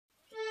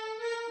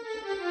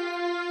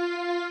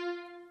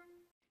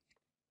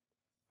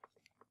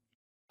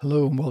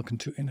Hello and welcome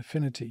to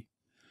Affinity.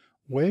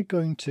 We're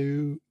going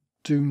to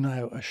do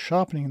now a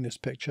sharpening in this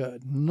picture,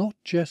 not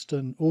just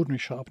an ordinary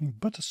sharpening,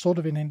 but a sort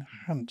of an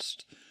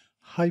enhanced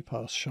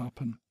high-pass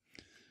sharpen.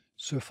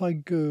 So if I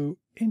go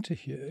into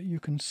here, you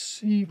can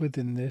see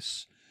within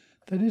this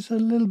there is a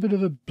little bit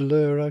of a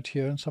blur out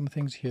here, and some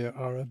things here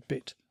are a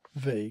bit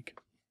vague.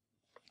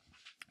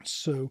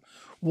 So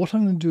what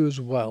I'm going to do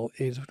as well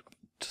is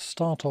to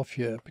start off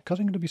here, because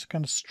I'm going to be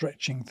kind of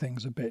stretching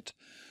things a bit.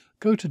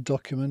 Go to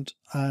Document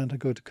and I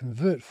go to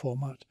Convert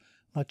Format,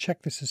 and I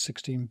check this is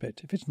 16-bit.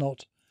 If it's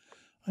not,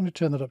 I'm going to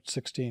turn that up to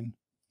 16.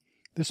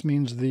 This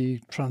means the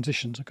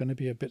transitions are going to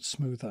be a bit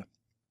smoother.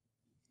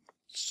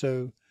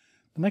 So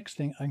the next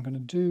thing I'm going to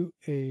do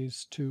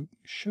is to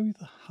show you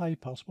the high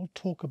pass. We'll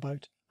talk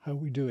about how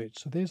we do it.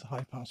 So there's a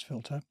high pass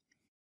filter.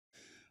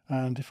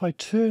 And if I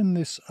turn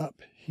this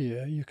up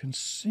here, you can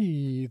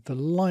see the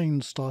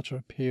lines start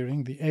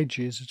appearing, the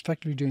edges. It's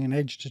effectively doing an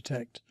edge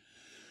detect.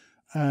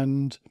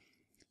 And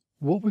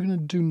what we're going to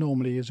do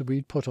normally is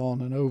we'd put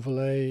on an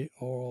overlay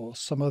or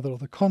some other of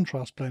the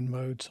contrast blend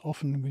modes.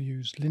 Often we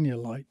use linear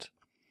light,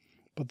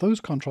 but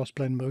those contrast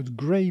blend modes,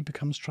 grey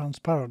becomes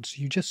transparent,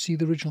 so you just see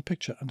the original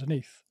picture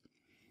underneath.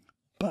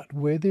 But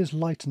where there's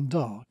light and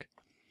dark,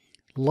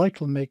 light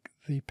will make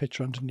the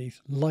picture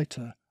underneath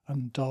lighter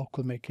and dark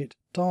will make it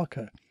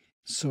darker.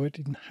 So it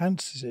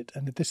enhances it,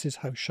 and this is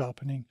how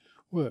sharpening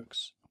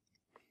works.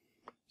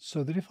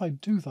 So that if I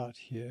do that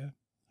here,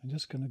 I'm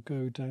just going to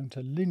go down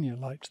to linear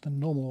light, the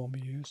normal one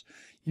we use.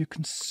 You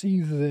can see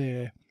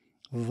there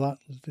that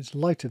it's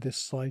lighter this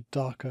side,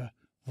 darker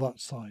that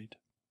side.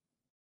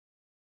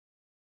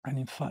 And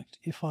in fact,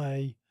 if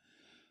I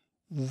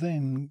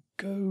then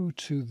go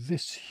to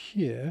this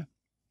here,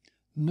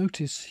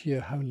 notice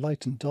here how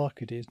light and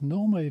dark it is.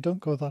 Normally I don't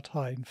go that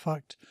high. In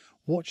fact,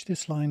 watch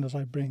this line as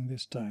I bring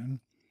this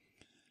down.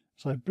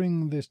 So I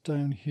bring this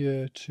down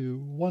here to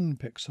 1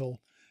 pixel.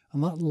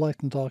 And that light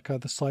and dark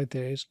either side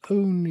there is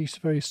only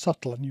very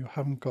subtle, and you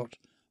haven't got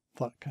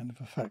that kind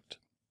of effect.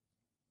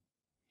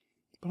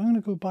 But I'm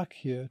going to go back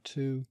here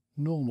to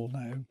normal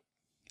now,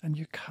 and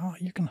you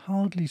can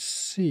hardly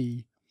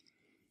see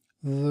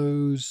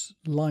those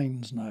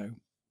lines now.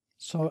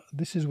 So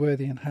this is where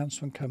the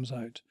enhancement comes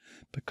out.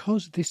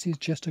 Because this is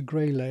just a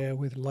grey layer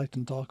with light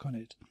and dark on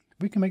it,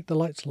 we can make the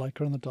lights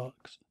lighter and the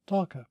darks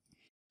darker.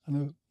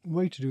 And the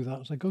way to do that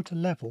is I go to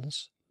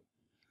Levels,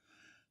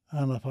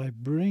 and if I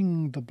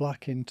bring the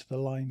black into the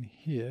line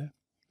here,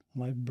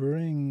 and I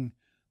bring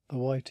the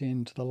white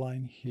into the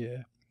line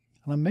here,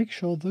 and I make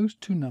sure those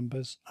two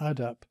numbers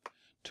add up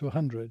to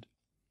 100.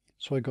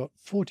 So I got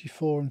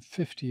 44 and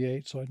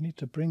 58, so I need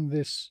to bring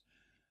this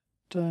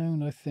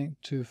down, I think,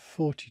 to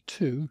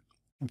 42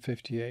 and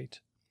 58.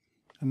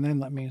 And then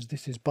that means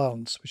this is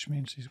balanced, which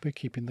means we're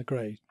keeping the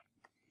grey.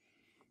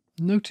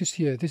 Notice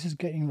here, this is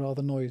getting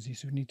rather noisy,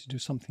 so we need to do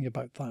something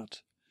about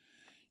that.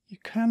 You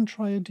can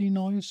try a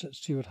denoise.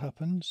 Let's see what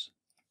happens.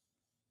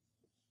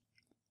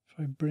 If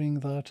I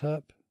bring that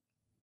up,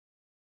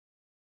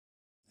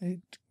 it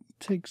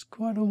takes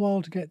quite a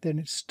while to get there, and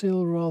it's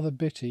still rather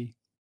bitty.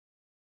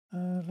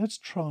 Let's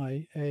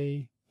try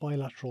a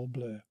bilateral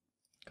blur,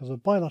 because a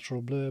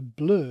bilateral blur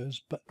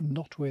blurs, but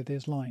not where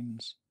there's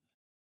lines.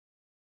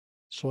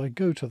 So I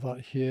go to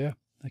that here.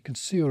 I can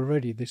see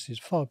already this is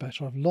far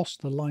better. I've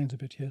lost the lines a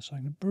bit here, so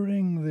I'm going to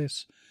bring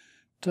this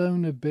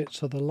down a bit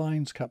so the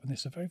lines cap, and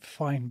this is a very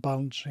fine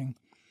balancing.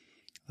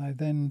 I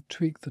then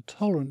tweak the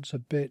tolerance a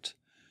bit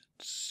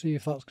to see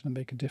if that's going to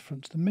make a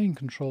difference. The main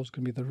control is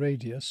going to be the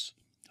radius.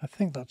 I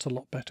think that's a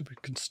lot better. We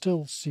can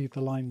still see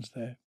the lines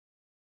there.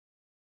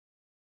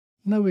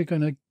 Now we're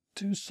going to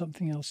do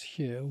something else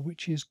here,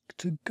 which is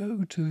to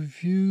go to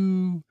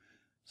View,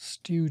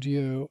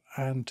 Studio,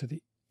 and to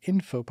the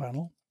Info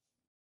panel.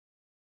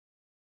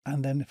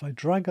 And then if I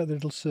drag out the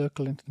little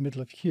circle into the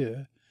middle of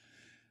here,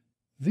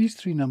 these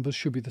three numbers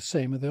should be the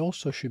same, and they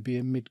also should be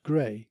in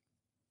mid-grey.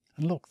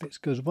 And look, this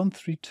goes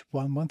 131,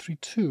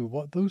 132.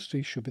 What those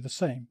three should be the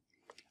same.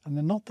 And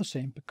they're not the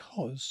same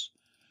because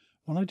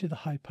when I did the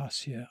high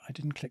pass here, I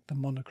didn't click the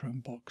monochrome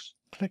box.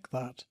 Click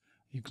that,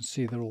 you can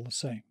see they're all the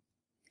same.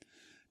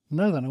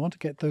 Now then, I want to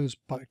get those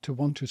back to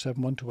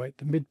 127, 128,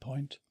 the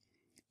midpoint.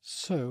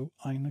 So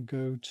I'm going to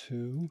go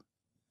to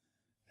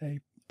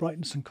a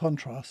brightness and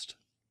contrast.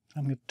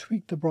 I'm going to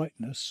tweak the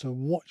brightness, so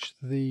watch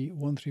the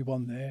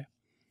 131 there.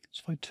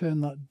 So if I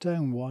turn that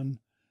down 1,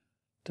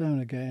 down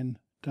again,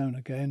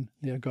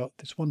 there I got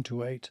this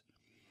 128.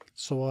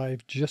 So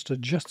I've just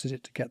adjusted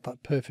it to get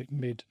that perfect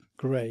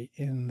mid-grey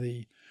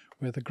in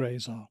where the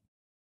greys are.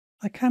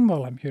 I can,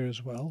 while I'm here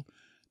as well,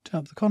 turn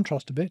up the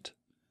contrast a bit,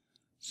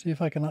 see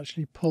if I can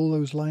actually pull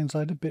those lines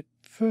out a bit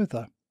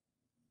further.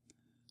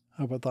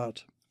 How about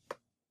that?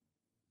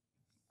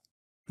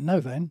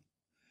 Now then,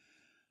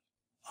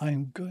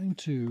 I'm going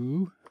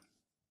to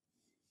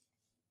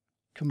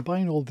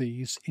combine all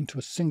these into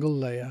a single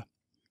layer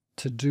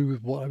to do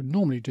what I would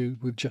normally do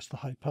with just the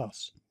high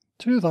pass.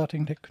 To do that, I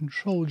can hit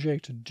Ctrl-J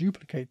to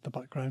duplicate the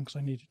background, because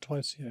I need it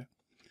twice here.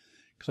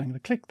 Because I'm going to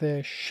click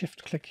there,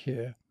 Shift-click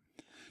here,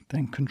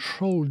 then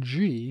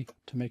Ctrl-G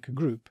to make a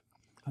group.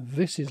 And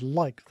this is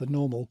like the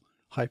normal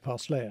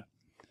HighPass layer.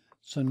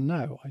 So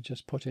now I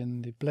just put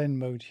in the blend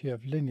mode here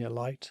of linear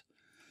light.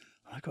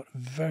 I got a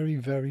very,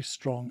 very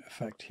strong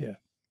effect here.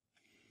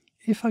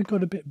 If I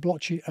got a bit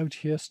blotchy out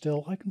here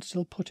still, I can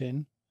still put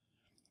in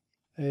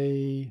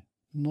a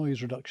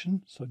noise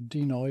reduction, so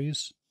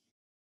denoise.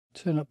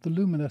 Turn up the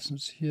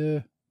luminescence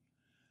here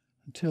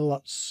until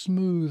that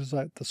smooths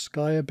out the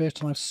sky a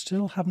bit, and I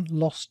still haven't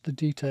lost the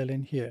detail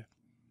in here.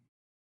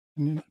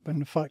 And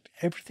in fact,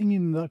 everything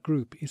in that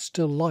group is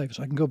still live,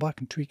 so I can go back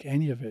and tweak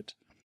any of it.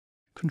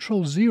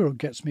 Control 0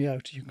 gets me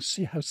out. You can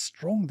see how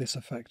strong this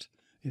effect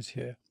is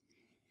here.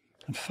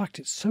 In fact,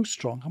 it's so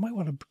strong, I might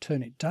want to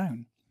turn it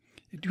down.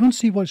 If you want to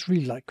see what it's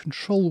really like,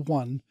 Control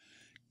 1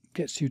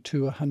 gets you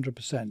to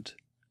 100%.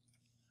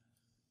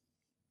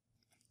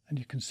 And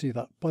you can see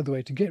that. By the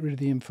way, to get rid of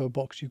the info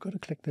box, you've got to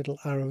click the little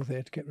arrow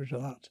there to get rid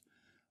of that,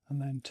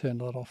 and then turn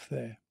that off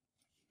there.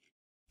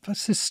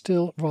 This is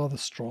still rather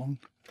strong.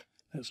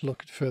 Let's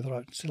look further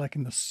out. See, like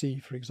in the sea,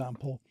 for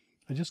example,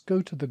 I just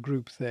go to the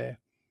group there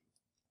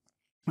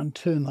and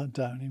turn that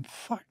down. In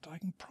fact, I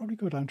can probably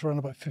go down to around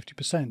about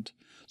 50%.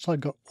 So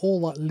I've got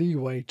all that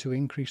leeway to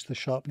increase the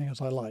sharpening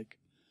as I like.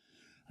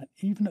 And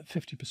even at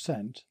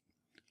 50%,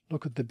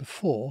 look at the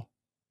before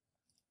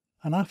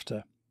and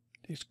after.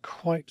 It's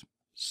quite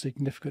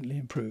significantly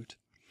improved.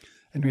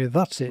 Anyway,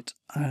 that's it,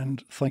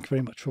 and thank you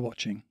very much for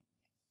watching.